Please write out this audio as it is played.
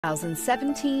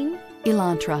2017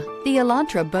 Elantra. The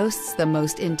Elantra boasts the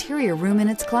most interior room in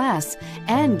its class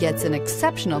and gets an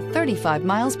exceptional 35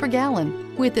 miles per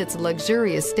gallon. With its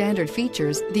luxurious standard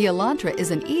features, the Elantra is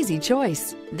an easy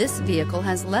choice. This vehicle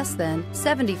has less than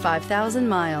 75,000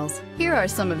 miles. Here are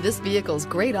some of this vehicle's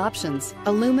great options: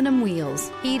 aluminum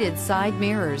wheels, heated side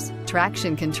mirrors,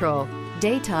 traction control,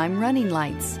 daytime running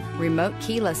lights, remote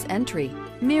keyless entry,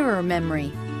 mirror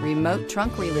memory, remote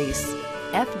trunk release,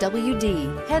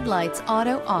 FWD, headlights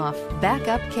auto off,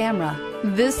 backup camera.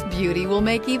 This beauty will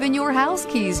make even your house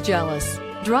keys jealous.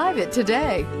 Drive it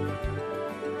today.